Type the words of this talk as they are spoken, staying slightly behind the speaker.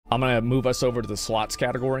I'm gonna move us over to the slots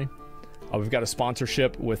category. We've got a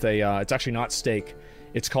sponsorship with a, it's actually not stake.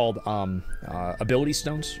 It's called ability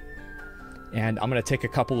stones. And I'm gonna take a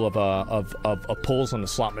couple of pulls on the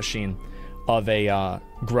slot machine of a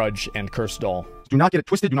grudge and cursed doll. Do not get it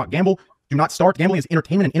twisted, do not gamble, do not start. Gambling is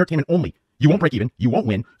entertainment and entertainment only. You won't break even, you won't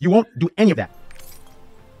win, you won't do any of that.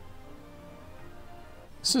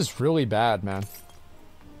 This is really bad, man.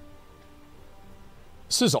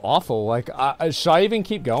 This is awful. Like, should I even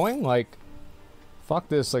keep going? Like, fuck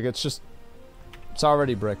this. Like, it's just... It's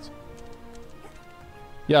already bricked.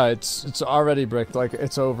 Yeah, it's already bricked. Like,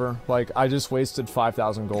 it's over. Like, I just wasted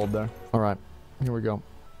 5,000 gold there. Alright, here we go.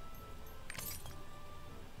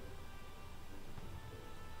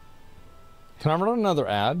 Can I run another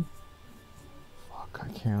ad? Fuck,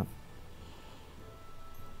 I can't.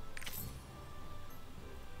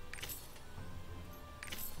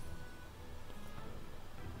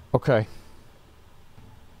 Okay.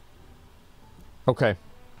 Okay.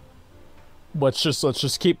 Let's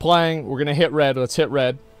just keep playing. We're gonna hit red. Let's hit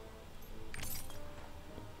red.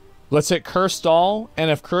 Let's hit Cursed Doll,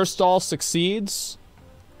 and if Cursed Doll succeeds...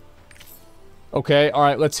 Okay,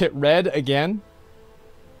 alright, let's hit red again.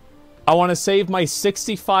 I want to save my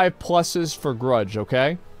 65 pluses for Grudge,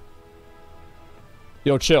 okay?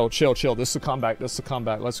 Yo, chill, chill, chill. This is a comeback. This is a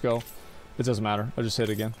comeback. Let's go. It doesn't matter. I just hit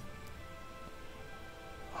again.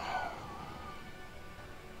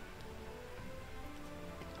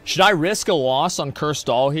 Should I risk a loss on Cursed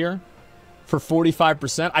Doll here for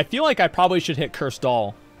 45%? I feel like I probably should hit Cursed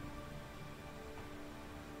Doll.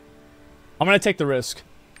 I'm going to take the risk.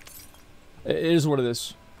 It is what it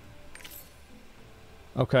is.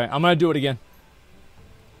 Okay, I'm going to do it again.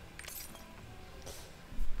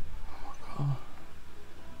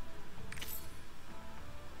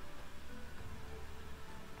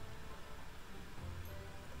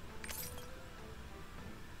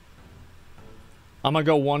 I'm gonna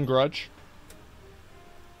go one grudge.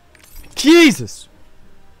 Jesus!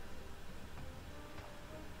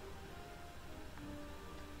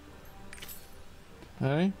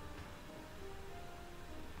 Okay.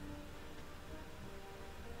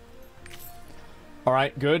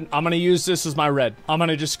 Alright, good. I'm gonna use this as my red. I'm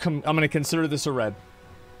gonna consider this a red.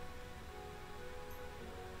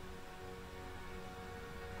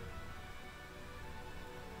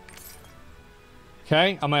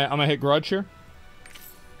 Okay, I'm gonna hit grudge here.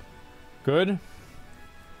 Good.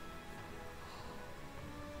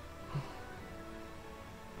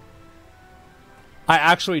 I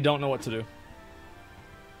actually don't know what to do.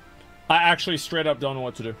 I actually straight up don't know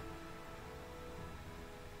what to do.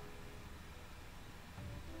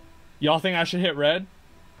 Y'all think I should hit red?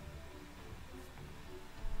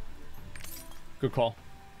 Good call.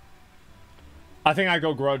 I think I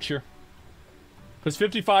go grudge here. Because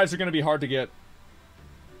 55s are going to be hard to get.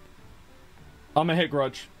 I'm going to hit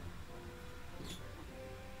grudge.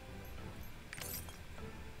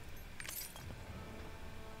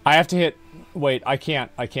 I have to hit... Wait, I can't.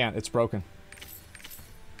 I can't. It's broken.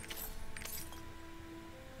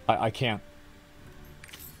 I can't.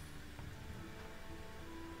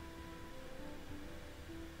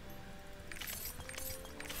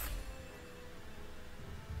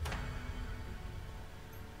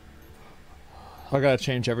 I gotta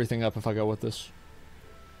change everything up if I go with this.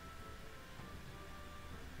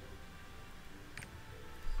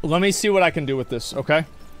 Let me see what I can do with this, okay?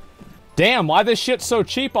 Damn, why this shit so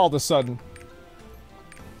cheap all of a sudden?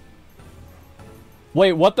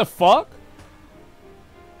 Wait, what the fuck?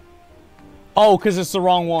 Oh, because it's the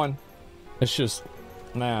wrong one. It's just...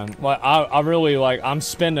 Man, like, I really, like, I'm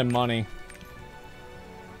spending money.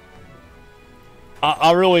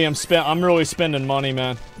 I'm really spending money,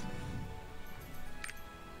 man.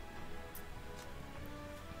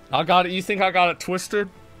 I got it. You think I got it twisted?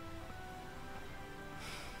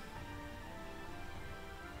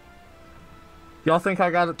 Y'all think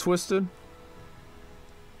I got it twisted?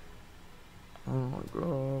 Oh my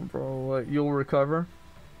god, bro. Like, you'll recover?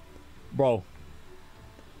 Bro.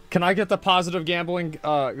 Can I get the positive gambling?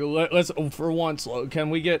 Let's, for once, can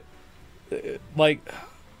we get, like,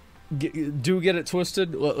 do get it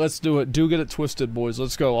twisted? Let's do it. Do get it twisted, boys.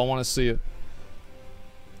 Let's go. I want to see it.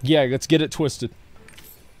 Yeah, let's get it twisted.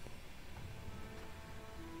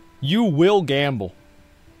 You will gamble.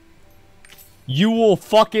 You will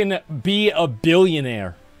fucking be a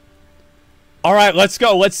billionaire. Alright, let's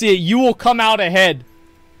go. Let's see it. You will come out ahead.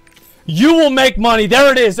 You will make money.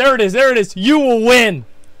 There it is. There it is. There it is. You will win.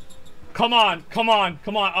 Come on. Come on.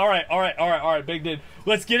 Come on. Alright. Alright. Alright. Alright. Big dude.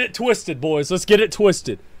 Let's get it twisted, boys. Let's get it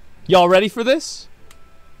twisted. Y'all ready for this?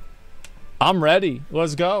 I'm ready.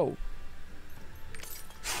 Let's go.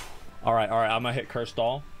 Alright. Alright. I'm gonna hit Cursed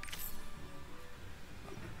Doll.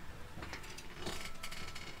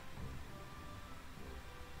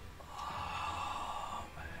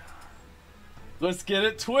 Let's get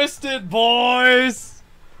it twisted, boys.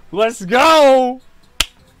 Let's go.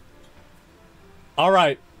 All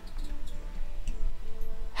right.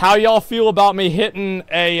 How y'all feel about me hitting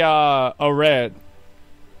a red?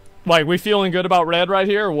 Like, we feeling good about red right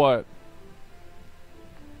here or what?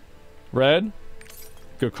 Red?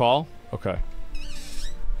 Good call. Okay.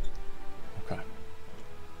 Okay.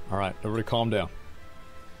 All right, everybody calm down.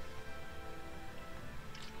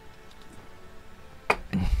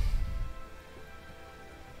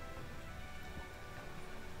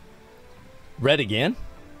 Red again?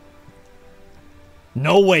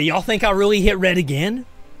 No way, y'all think I really hit red again?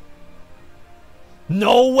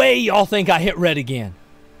 No way y'all think I hit red again.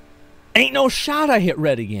 Ain't no shot I hit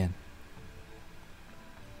red again.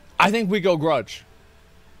 I think we go grudge.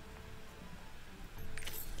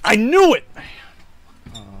 I knew it!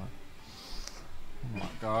 Oh my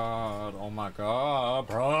god, oh my god,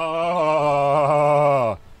 bro.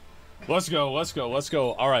 Let's go, let's go, let's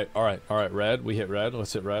go. Alright, alright, alright, red. We hit red.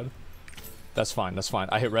 Let's hit red. That's fine, that's fine.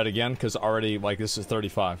 I hit red again because already, like, this is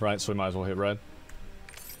 35, right? So we might as well hit red.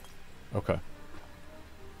 Okay.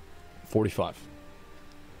 45.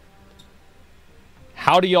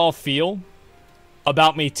 How do y'all feel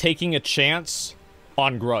about me taking a chance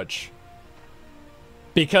on grudge?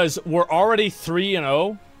 Because we're already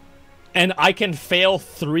 3-0, and I can fail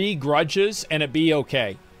 3 grudges and it be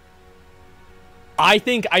okay. I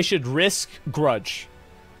think I should risk grudge.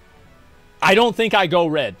 I don't think I go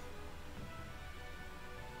red.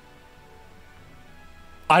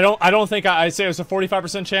 I don't think I'd say it was a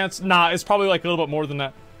 45% chance. Nah, it's probably like a little bit more than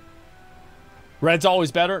that. Red's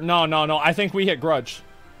always better? No, no, no. I think we hit grudge.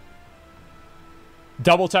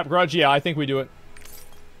 Double tap grudge? Yeah, I think we do it.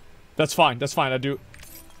 That's fine. That's fine. I do.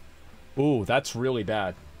 Ooh, that's really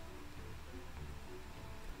bad.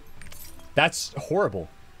 That's horrible.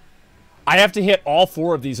 I have to hit all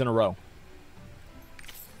 4 of these in a row.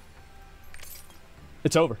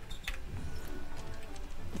 It's over.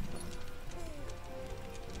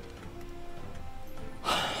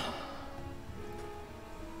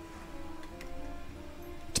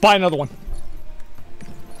 Let's buy another one.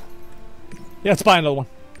 Yeah, let's buy another one.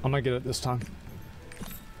 I'm gonna get it this time.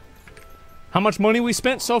 How much money we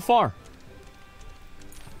spent so far?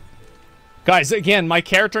 Guys, again, my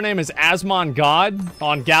character name is Asmongold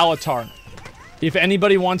on Galatar. If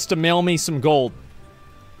anybody wants to mail me some gold.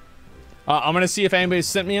 I'm gonna see if anybody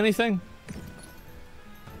sent me anything.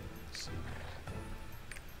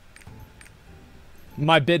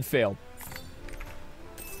 My bid failed.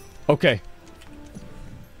 Okay.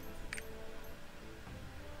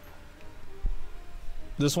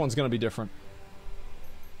 This one's gonna be different.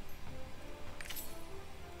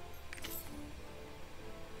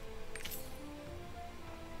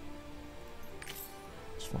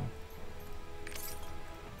 It's fine.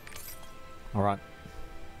 Alright.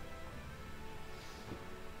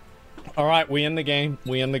 Alright, we in the game.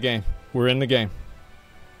 We in the game. We're in the game.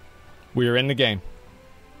 We are in the game.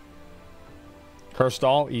 Curse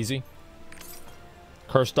doll, easy.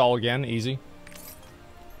 Curse doll again, easy.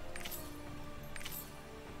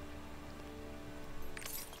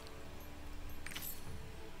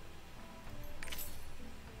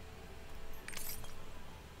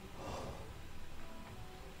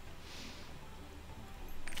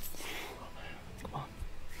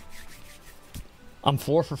 I'm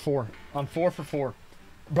 4 for 4. I'm 4 for 4.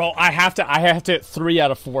 Bro, I have to hit 3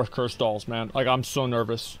 out of 4 curse dolls, man. Like, I'm so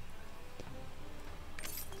nervous.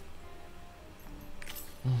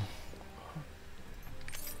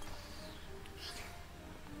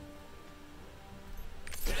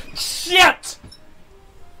 Shit!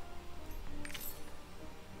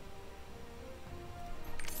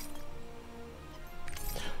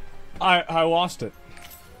 I lost it.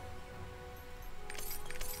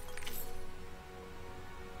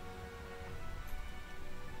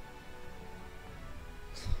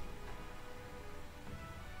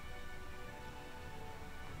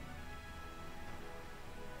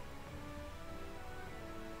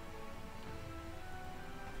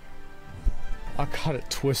 I got it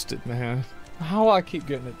twisted, man. How I keep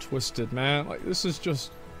getting it twisted, man? Like, this is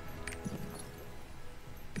just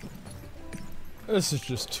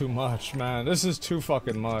too much, man. This is too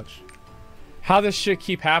fucking much. How this shit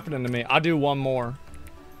keep happening to me? I'll do one more.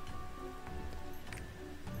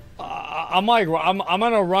 I'm like, I'm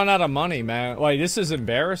gonna run out of money, man. Like, this is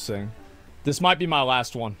embarrassing. This might be my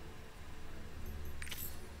last one.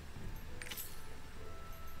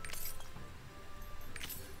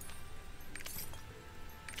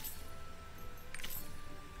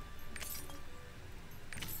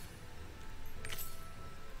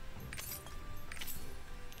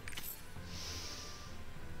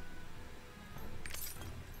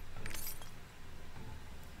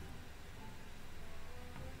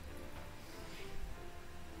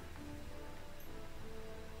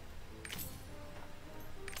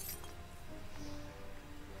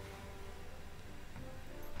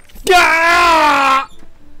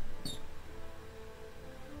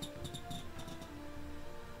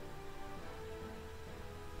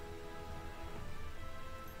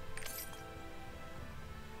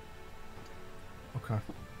 Okay.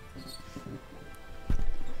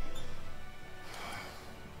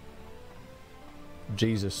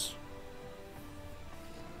 Jesus.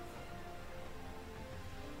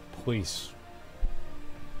 Please.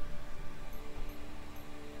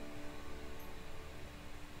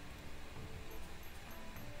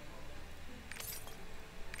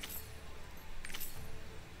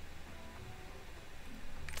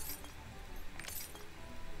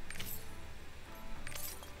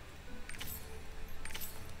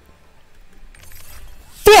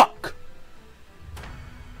 Fuck!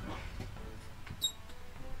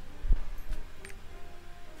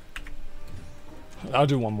 I'll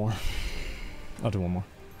do one more. I'll do one more.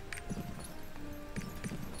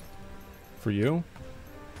 For you?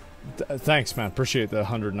 Thanks, man. Appreciate the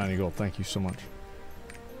 190 gold. Thank you so much.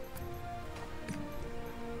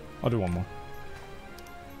 I'll do one more.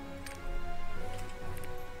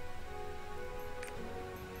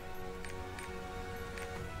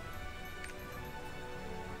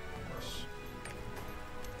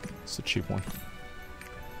 It's a cheap one.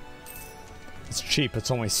 It's cheap. It's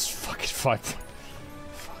only fucking 5.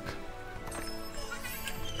 Fuck.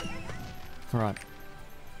 Alright.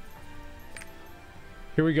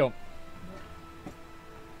 Here we go.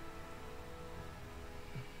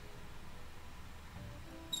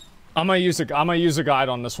 I'm gonna use a guide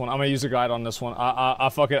on this one. I'm gonna use a guide on this one. I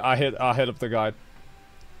fuck it. I hit up the guide.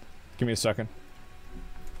 Give me a second.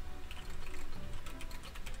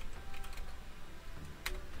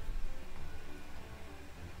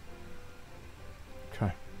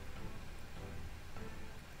 Okay.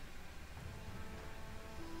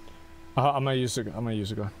 I'm gonna use a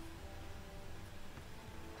guide.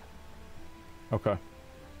 Okay.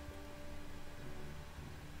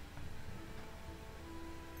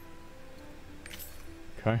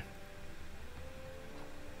 Okay.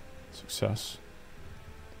 Success.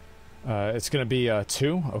 It's gonna be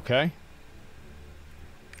 2. Okay.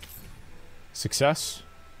 Success.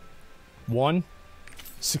 1.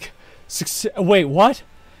 Success. Wait, what?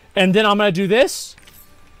 And then I'm gonna do this?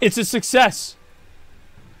 It's a success.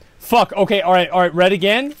 Fuck. Okay. All right. Red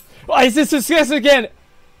again. Oh, it's a success again.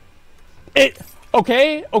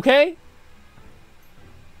 Okay. Okay.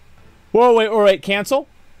 Whoa. Wait. Cancel.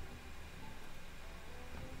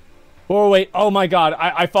 Oh, wait. Oh, my God.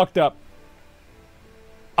 I fucked up.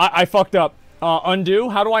 I fucked up. Undo?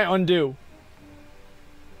 How do I undo?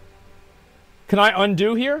 Can I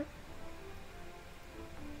undo here?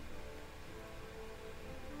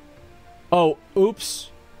 Oh, oops.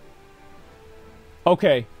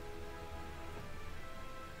 Okay.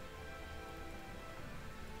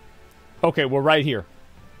 Okay, we're right here.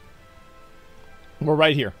 We're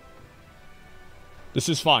right here. This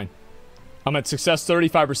is fine. I'm at success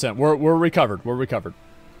 35%. We're recovered. We're recovered.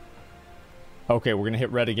 Okay, we're gonna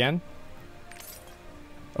hit red again.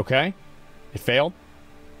 Okay. It failed.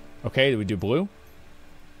 Okay, we do blue.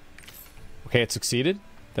 Okay, it succeeded.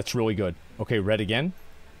 That's really good. Okay, red again.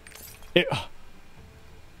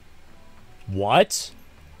 What?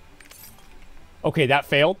 Okay, that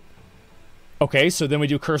failed. Okay, so then we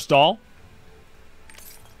do cursed doll.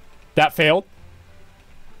 That failed.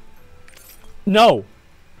 No.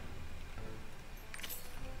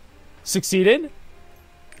 Succeeded.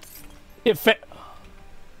 Okay.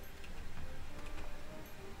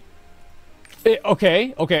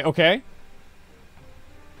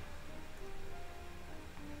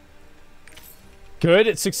 Good,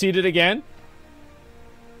 it succeeded again.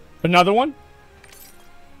 Another one.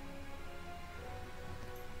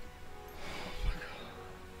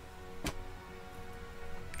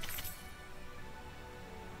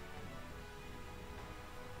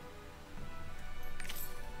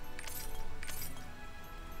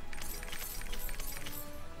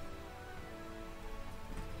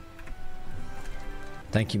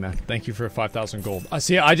 Thank you, man. Thank you for 5,000 gold.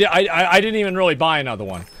 See, I didn't even really buy another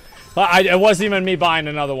one. It wasn't even me buying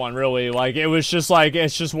another one, really. Like, it was just like,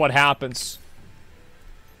 it's just what happens.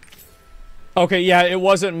 Okay, yeah, it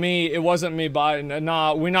wasn't me. It wasn't me buying.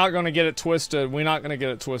 Nah, we're not gonna get it twisted. We're not gonna get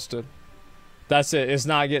it twisted. That's it. It's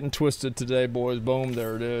not getting twisted today, boys. Boom,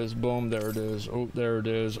 there it is. Boom, there it is. Oh, there it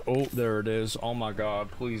is. Oh, there it is. Oh my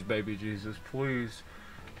God. Please, baby Jesus. Please.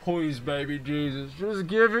 Please, baby Jesus. Just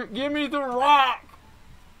give me the rock.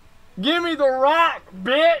 Give me the rock,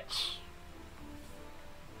 bitch!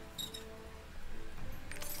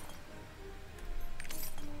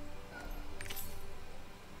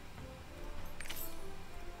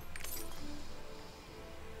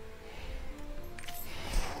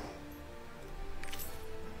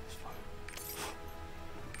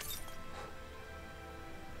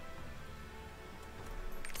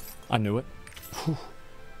 I knew it. Whew.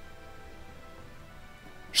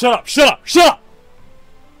 Shut up! Shut up! Shut up!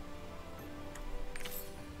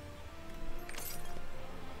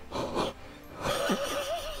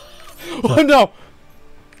 Oh no!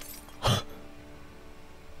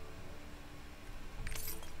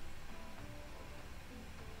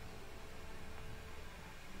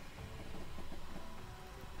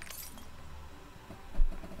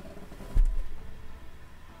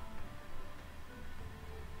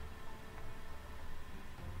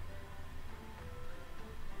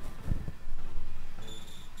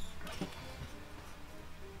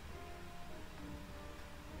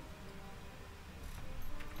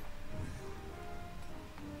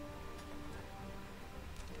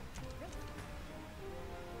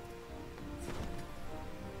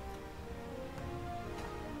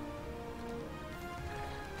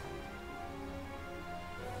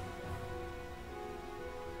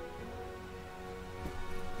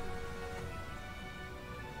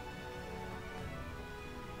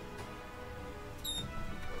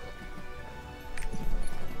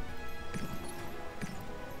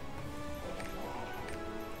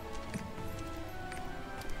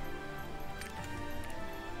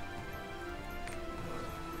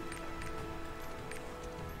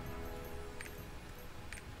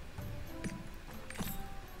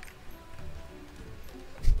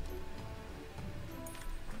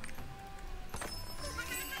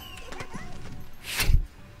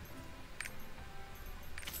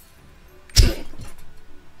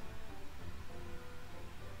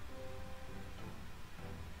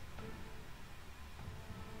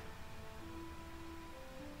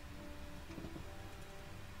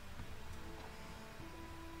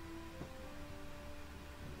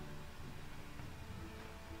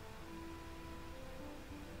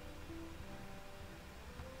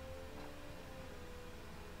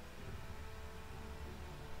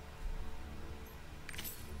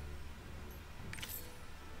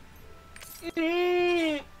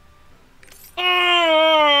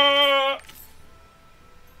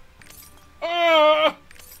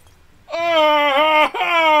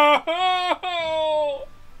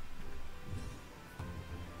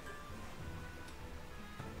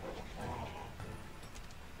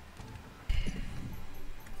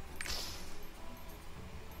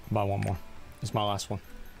 Buy one more. It's my last one.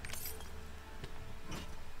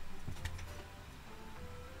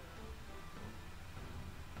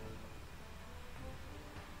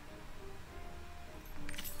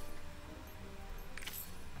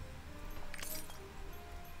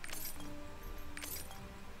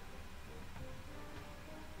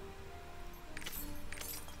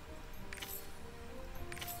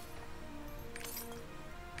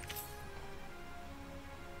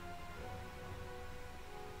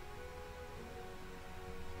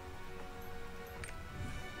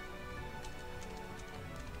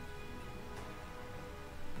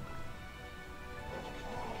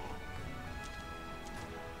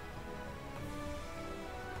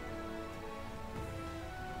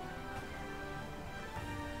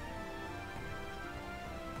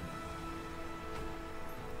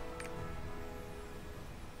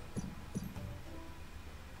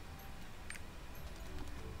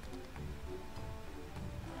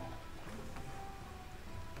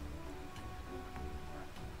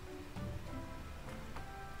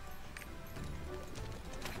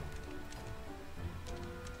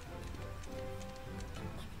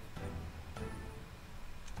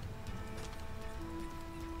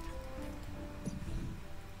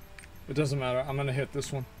 It doesn't matter. I'm gonna hit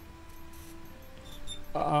this one.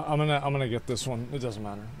 I'm gonna get this one. It doesn't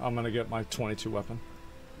matter. I'm gonna get my 22 weapon.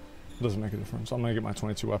 It doesn't make a difference. I'm gonna get my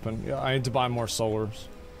 22 weapon. Yeah, I need to buy more solars.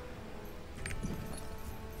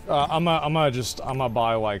 I'm gonna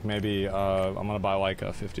buy like maybe I'm gonna buy like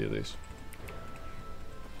 50 of these.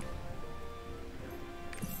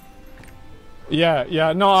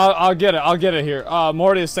 Yeah. No, I'll get it. I'll get it here.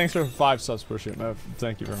 Mortius, thanks for 5 subs per shoot, man.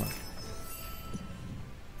 Thank you very much.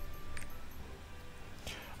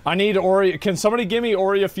 I need Ori. Can somebody give me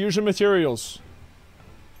Aurea fusion materials?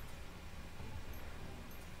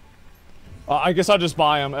 I guess I'll just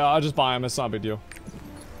buy them. I'll just buy them. It's not a big deal.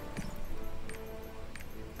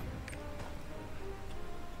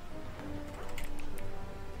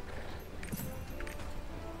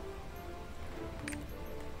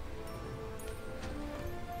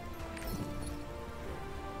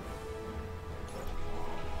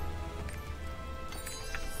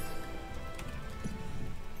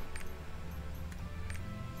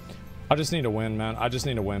 I just need a win, man. I just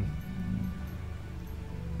need a win.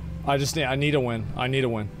 I need a win. I need a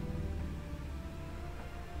win.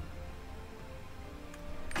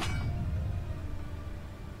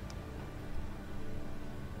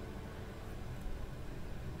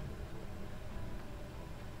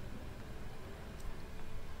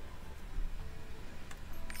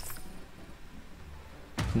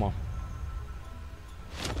 Come on.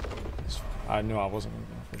 I knew I wasn't going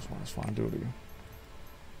to go first one. It's fine. Do it again.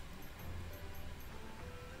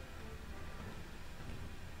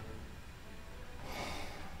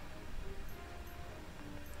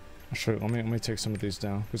 Sure, let me take some of these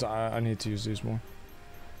down because I need to use these more.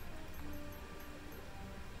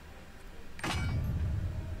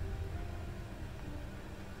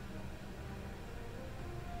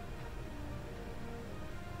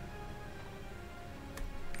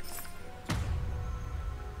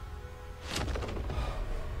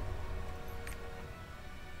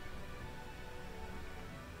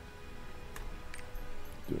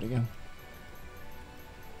 Do it again.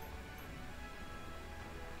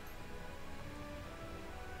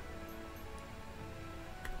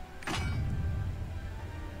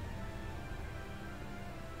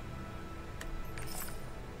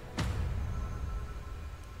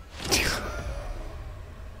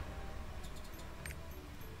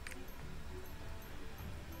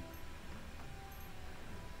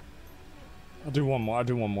 I'll do one more. I'll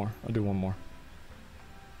do one more. I'll do one more.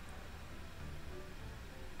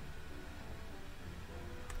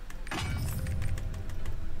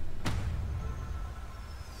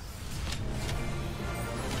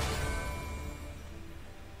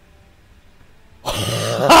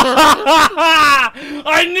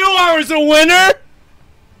 I knew I was a winner!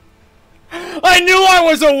 I knew I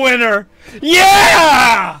was a winner!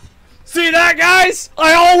 Yeah! See that, guys?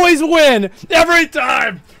 I always win! Every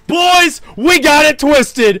time! Boys, we got it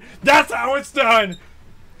twisted! That's how it's done!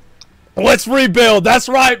 Let's rebuild. That's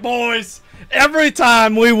right, boys! Every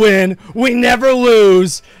time we win, we never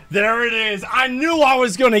lose. There it is. I knew I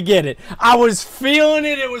was going to get it. I was feeling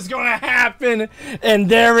it. It was going to happen. And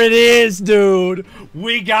there it is, dude.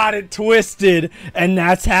 We got it twisted. And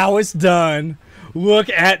that's how it's done. Look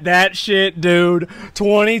at that shit, dude.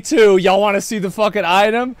 22. Y'all want to see the fucking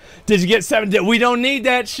item? Did you get 7? We don't need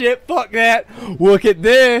that shit. Fuck that. Look at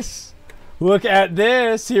this. Look at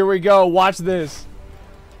this. Here we go. Watch this.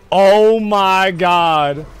 Oh my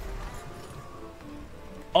god.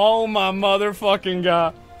 Oh my motherfucking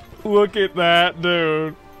god. Look at that,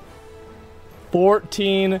 dude.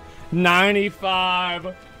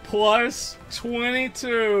 14.95 plus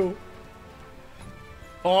 22.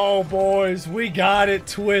 Oh, boys, we got it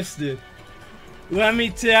twisted. Let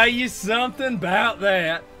me tell you something about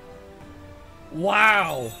that.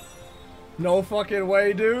 Wow. No fucking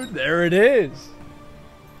way, dude. There it is.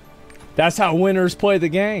 That's how winners play the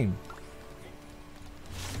game.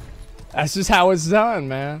 That's just how it's done,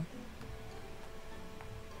 man.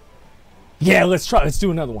 Yeah, let's try. Let's do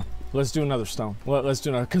another one. Let's do another stone. Let's do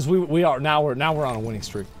another, because we're on a winning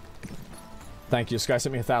streak. Thank you. This guy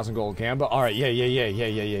sent me 1,000 gold, Gamba. All right, yeah.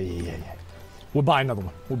 We'll buy another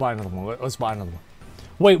one. Let's buy another one.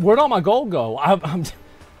 Wait, where'd all my gold go? I'm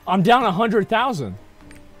down 100,000.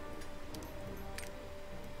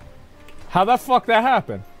 How the fuck that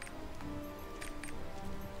happened?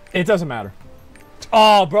 It doesn't matter.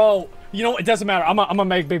 Oh, bro. You know, it doesn't matter. I'm gonna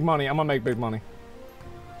make big money.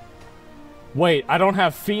 Wait, I don't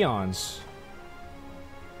have Fions.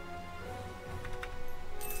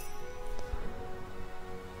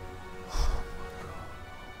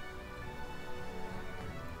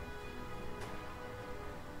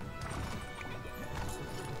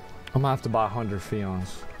 I'm gonna have to buy 100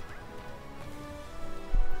 Fions.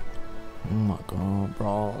 Oh my god,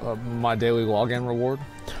 bro. My daily login reward.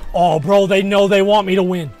 Oh, bro, they know they want me to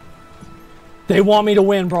win. They want me to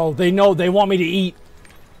win, bro. They know they want me to eat.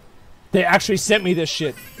 They actually sent me this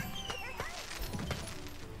shit.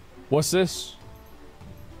 What's this?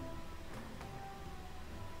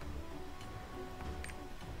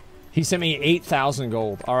 He sent me 8,000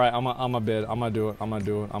 gold. All right, I'm a bid. I'm gonna do it. I'm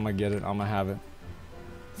gonna get it. I'm gonna have it.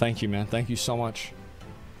 Thank you, man. Thank you so much.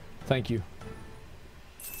 Thank you.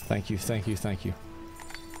 Thank you.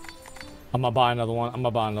 I'm gonna buy another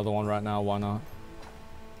one. Right now. Why not?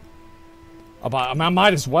 I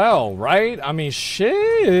might as well, right? I mean,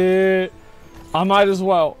 shit. I might as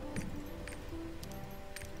well.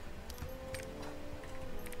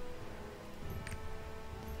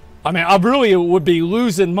 I mean, I really would be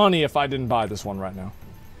losing money if I didn't buy this one right now.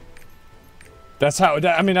 That's how,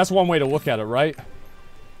 I mean, that's one way to look at it, right?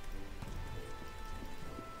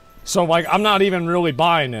 So, like, I'm not even really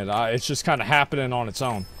buying it. It's just kind of happening on its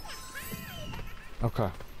own. Okay.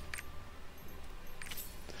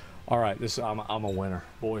 Alright, I'm a winner.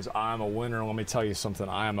 Boys, I'm a winner. Let me tell you something.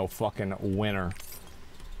 I am a fucking winner.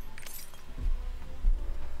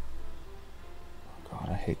 God,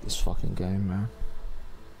 I hate this fucking game, man.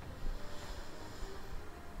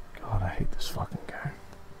 God, I hate this fucking game.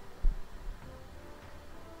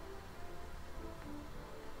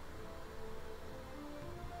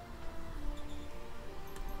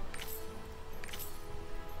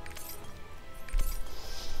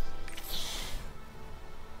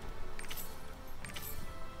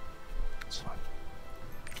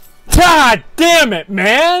 God damn it,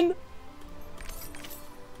 man!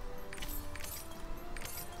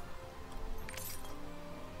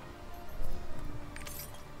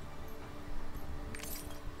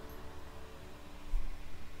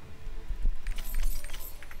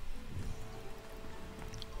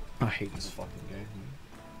 I hate this fucking game, man.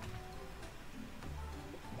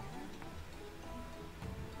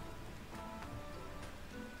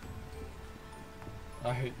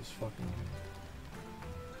 I hate this fucking game.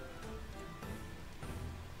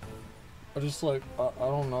 I just like, I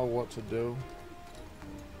don't know what to do.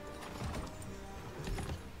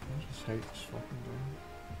 I just hate this fucking game.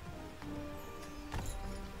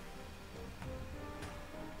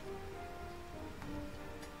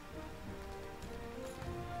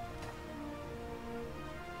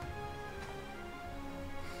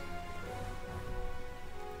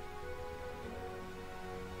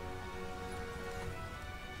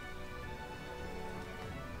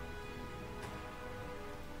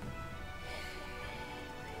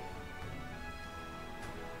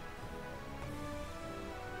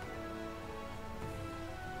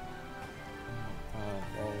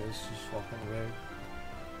 This is fucking rigged.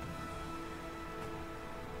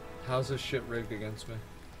 How's this shit rigged against me?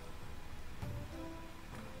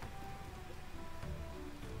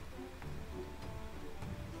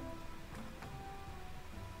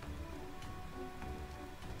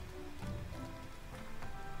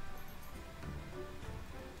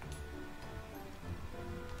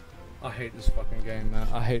 I hate this fucking game, man.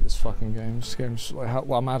 I hate this fucking game. This game's like,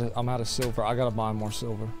 well, I'm out of silver. I gotta buy more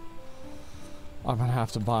silver. I'm gonna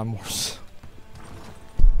have to buy more.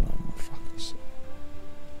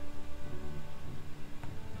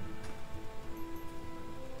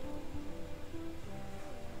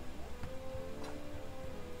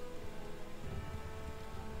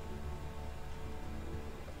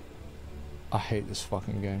 I hate this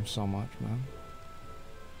fucking game so much, man.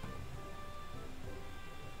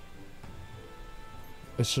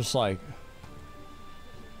 It's just like,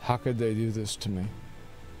 how could they do this to me?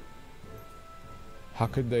 How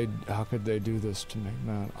could they do this to me,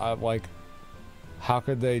 man? I like, how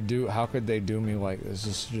could they do me like this?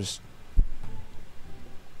 This is just, oh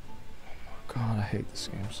my God, I hate this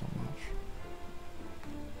game so much.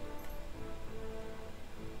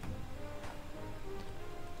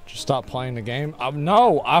 Just stop playing the game.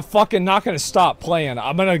 No, I'm fucking not gonna stop playing.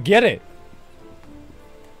 I'm gonna get it.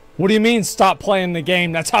 What do you mean stop playing the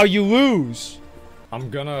game? That's how you lose. I'm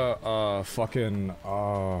gonna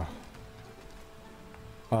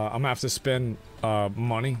I'm gonna have to spend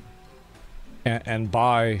money and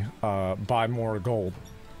buy more gold,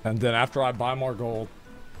 and then after I buy more gold,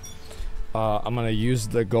 I'm gonna use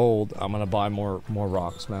the gold. I'm gonna buy more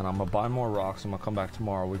rocks, man. I'm gonna buy more rocks. I'm gonna come back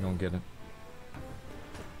tomorrow. We're gonna get it.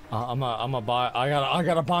 I'm gonna buy. I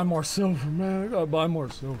gotta buy more silver, man. I gotta buy more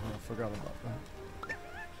silver. I forgot about that.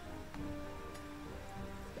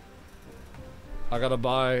 I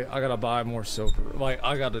gotta buy more silver. Like,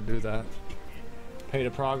 I gotta do that. Pay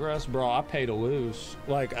to progress? Bro, I pay to lose.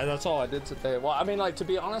 Like, that's all I did today. Well, I mean, like, to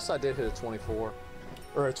be honest, I did hit a 24.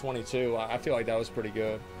 Or a 22. I feel like that was pretty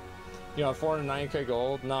good. You know, 490k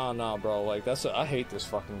gold? Nah, bro. Like, I hate this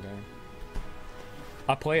fucking game.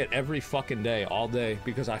 I play it every fucking day, all day,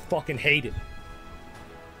 because I fucking hate it.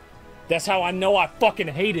 That's how I know I fucking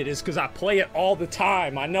hate it, is because I play it all the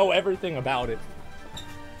time. I know everything about it.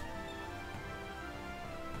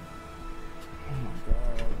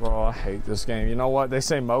 Bro, I hate this game. You know what? They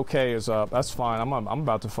say Moke is up. That's fine. I'm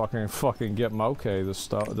about to fucking get Moke, the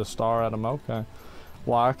star out of Moke.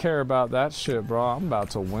 Well, I care about that shit, bro. I'm about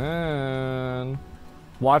to win.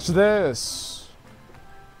 Watch this.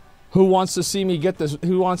 Who wants to see me get this?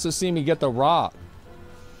 Who wants to see me get the rock?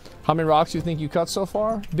 How many rocks do you think you cut so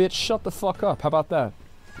far? Bitch, shut the fuck up. How about that?